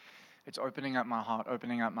 It's opening up my heart,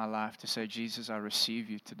 opening up my life to say, Jesus, I receive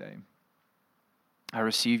you today. I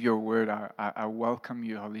receive your word. I welcome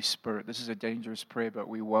you, Holy Spirit. This is a dangerous prayer, but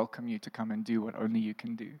we welcome you to come and do what only you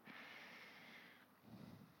can do.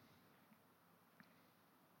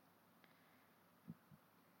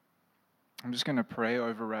 I'm just going to pray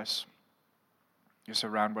over us, just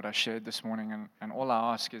around what I shared this morning. And all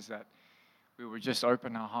I ask is that we would just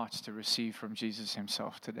open our hearts to receive from Jesus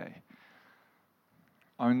Himself today.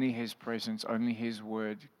 Only His presence, only His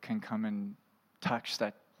word can come and touch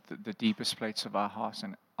the deepest places of our hearts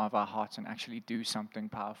and actually do something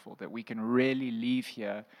powerful that we can really leave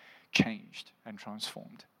here changed and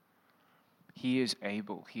transformed. He is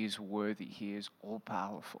able, He is worthy, He is all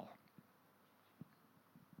powerful.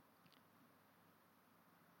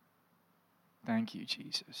 Thank you,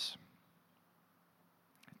 Jesus.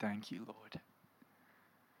 Thank you, Lord.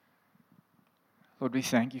 Lord, we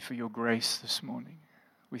thank you for your grace this morning.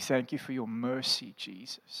 We thank you for your mercy,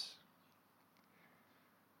 Jesus.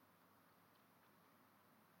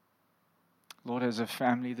 Lord, as a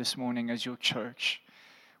family this morning, as your church,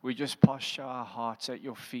 we just posture our hearts at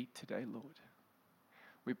your feet today, Lord.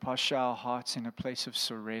 We posture our hearts in a place of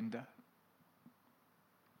surrender.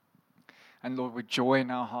 And Lord, with joy in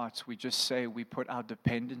our hearts, we just say we put our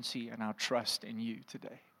dependency and our trust in you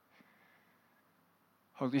today.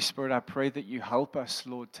 Holy Spirit, I pray that you help us,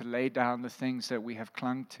 Lord, to lay down the things that we have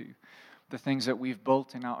clung to, the things that we've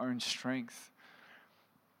built in our own strength,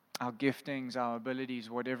 our giftings, our abilities,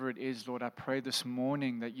 whatever it is, Lord. I pray this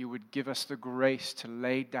morning that you would give us the grace to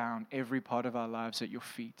lay down every part of our lives at your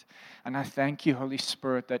feet. And I thank you, Holy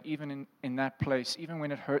Spirit, that even in that place, even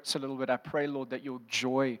when it hurts a little bit, I pray, Lord, that your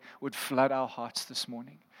joy would flood our hearts this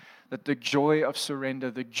morning. That the joy of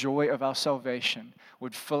surrender, the joy of our salvation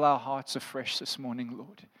would fill our hearts afresh this morning,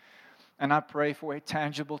 Lord. And I pray for a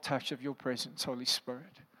tangible touch of your presence, Holy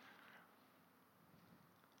Spirit.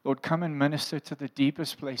 Lord, come and minister to the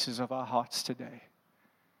deepest places of our hearts today.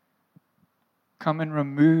 Come and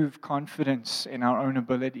remove confidence in our own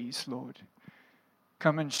abilities, Lord.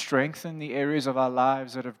 Come and strengthen the areas of our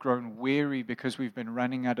lives that have grown weary because we've been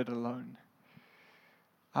running at it alone.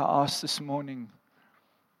 I ask this morning,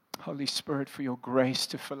 Holy Spirit, for your grace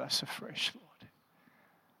to fill us afresh, Lord.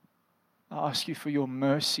 I ask you for your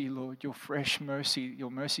mercy, Lord, your fresh mercy, your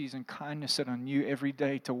mercies and kindness that are new every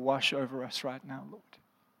day to wash over us right now, Lord.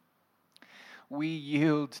 We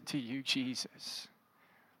yield to you, Jesus.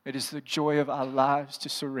 It is the joy of our lives to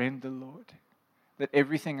surrender, Lord, that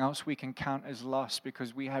everything else we can count as lost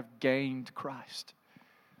because we have gained Christ.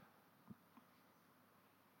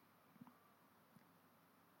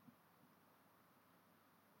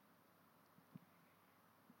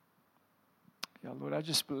 Yeah, Lord, I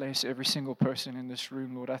just bless every single person in this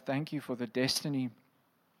room, Lord. I thank you for the destiny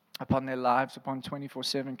upon their lives, upon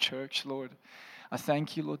 24/7 church, Lord. I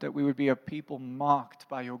thank you, Lord, that we would be a people marked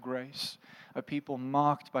by your grace, a people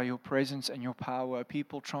marked by your presence and your power, a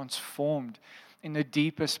people transformed in the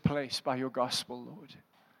deepest place by your gospel, Lord.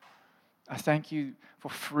 I thank you for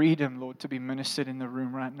freedom, Lord, to be ministered in the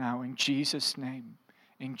room right now, in Jesus' name.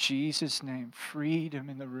 In Jesus' name, freedom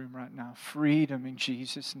in the room right now, freedom in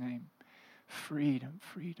Jesus' name. Freedom,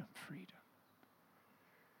 freedom, freedom.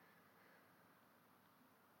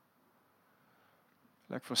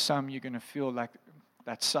 Like for some, you're going to feel like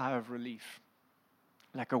that sigh of relief,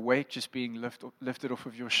 like a weight just being lifted off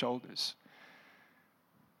of your shoulders.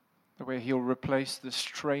 The way he'll replace the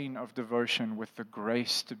strain of devotion with the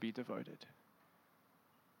grace to be devoted.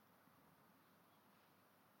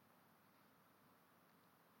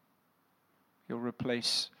 He'll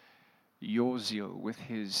replace your zeal with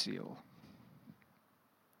his zeal.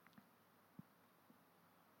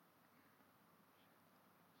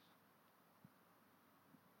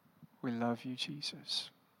 We love you, Jesus.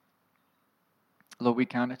 Lord, we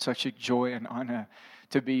count it such a joy and honor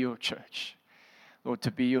to be your church. Lord, to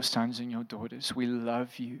be your sons and your daughters. We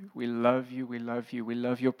love you. We love you. We love you. We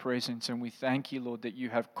love your presence. And we thank you, Lord, that you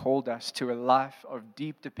have called us to a life of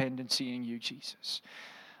deep dependency in you, Jesus.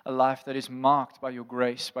 A life that is marked by your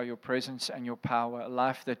grace, by your presence and your power. A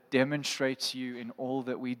life that demonstrates you in all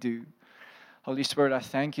that we do. Holy Spirit, I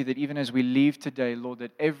thank you that even as we leave today, Lord,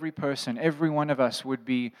 that every person, every one of us would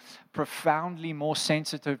be profoundly more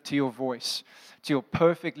sensitive to your voice, to your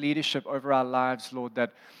perfect leadership over our lives, Lord,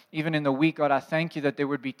 that even in the week, God, I thank you that there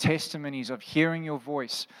would be testimonies of hearing your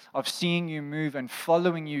voice, of seeing you move and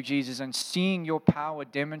following you, Jesus, and seeing your power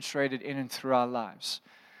demonstrated in and through our lives.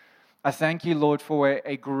 I thank you, Lord, for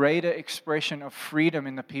a greater expression of freedom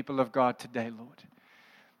in the people of God today, Lord.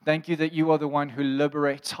 Thank you that you are the one who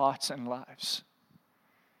liberates hearts and lives.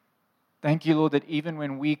 Thank you, Lord, that even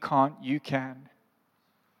when we can't, you can.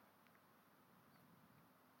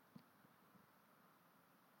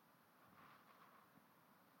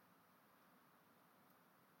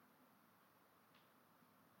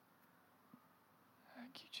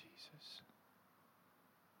 Thank you, Jesus.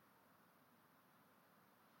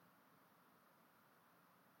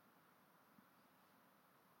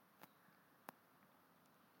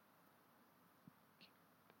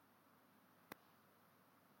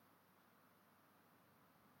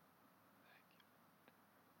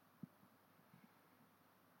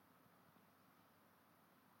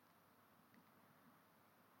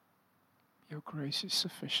 Your grace is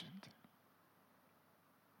sufficient.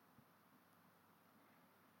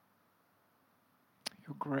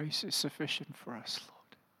 Your grace is sufficient for us,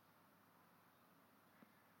 Lord.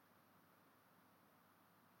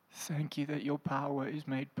 Thank you that your power is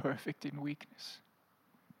made perfect in weakness.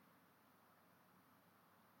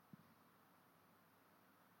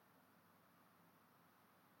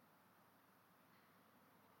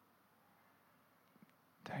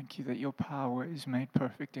 Thank you that your power is made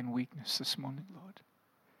perfect in weakness this morning, Lord.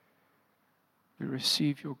 We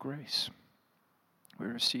receive your grace. We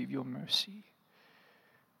receive your mercy.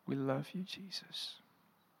 We love you, Jesus.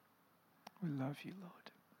 We love you,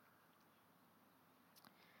 Lord.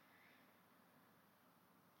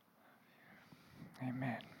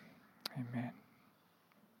 Amen. Amen.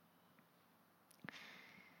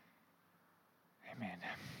 Amen.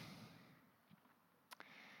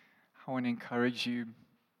 I want to encourage you,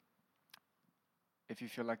 if you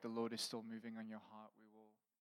feel like the Lord is still moving on your heart,